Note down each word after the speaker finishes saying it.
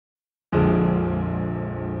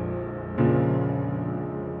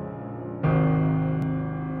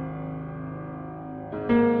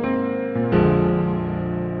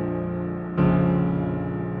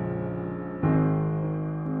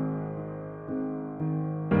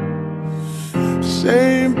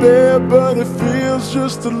Same bed, but it feels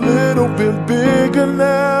just a little bit bigger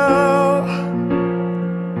now.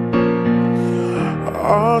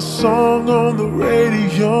 Our song on the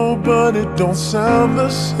radio, but it don't sound the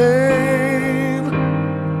same.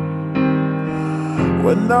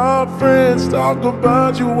 When our friends talk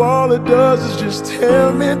about you, all it does is just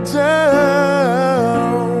tear me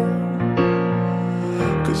down.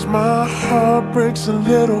 'Cause my heart breaks a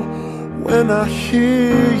little when I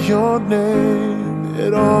hear your name.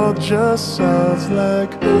 It all just sounds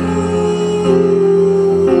like ooh.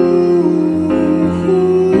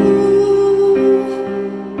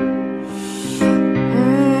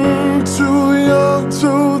 Too young,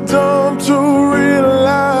 too dumb to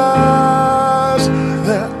realize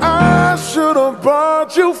that I should have bought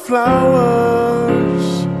you flowers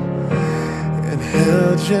and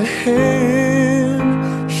held your hand.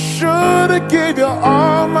 Should've gave you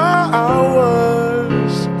all my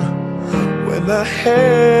hours when I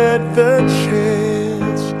had the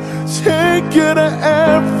chance. Take you to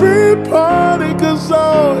every party, 'cause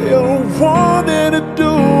all you wanted to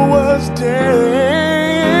do was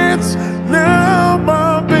dance. Now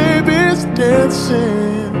my baby's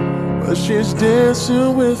dancing, but she's dancing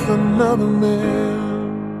with another man.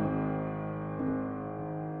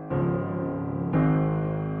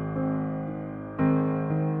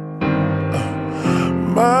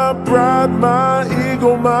 My pride, my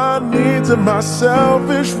ego, my needs, and my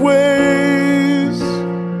selfish ways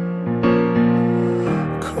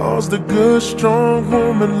caused a good, strong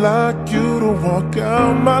woman like you to walk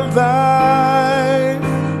out my life.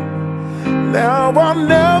 Now I'll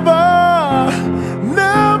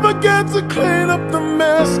never get to clean up the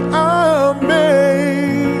mess I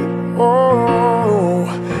made. Oh,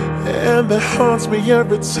 and that haunts me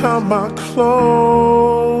every time I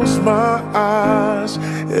close my eyes.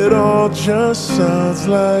 It all just sounds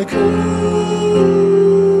like ooh.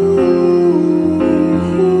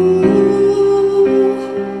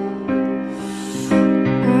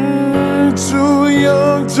 Too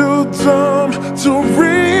young, too dumb to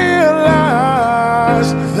realize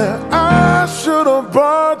that I should have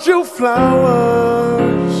bought you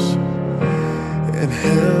flowers and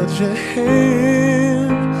held your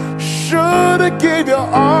hand. Should've gave you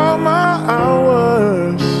all my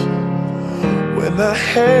hours when I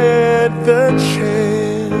had the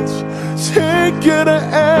chance. Take you to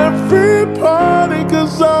every party,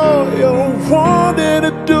 'cause all you wanted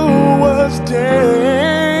to do was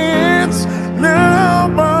dance. Now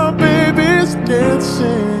my baby's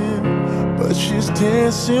dancing, but she's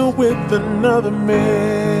dancing with another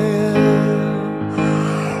man.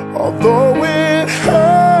 Although it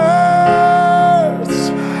hurts,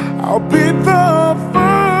 I'll be the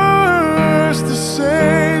first to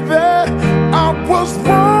say that I was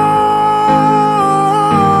wrong.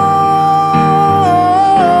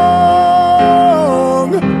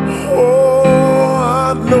 Oh, I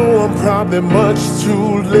know I'm probably much too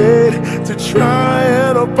late to try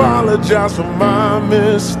and apologize for my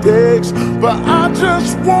mistakes, but I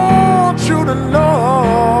just want you to know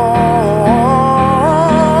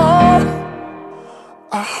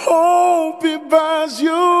I hope he buys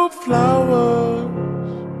you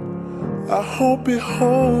flowers. I hope he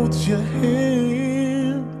holds your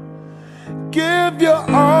hand, give you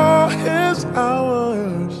all his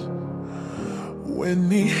hours when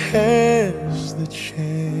he has the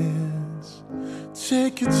chance.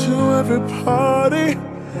 Take you to every party,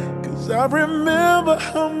 'cause I remember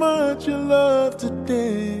how much you love to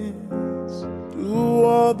dance. Do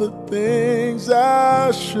all the things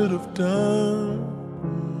I should have done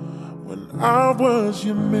when I was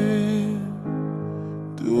your man.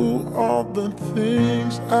 Do all the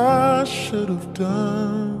things I should have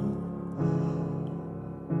done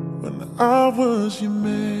when I was your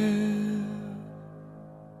man.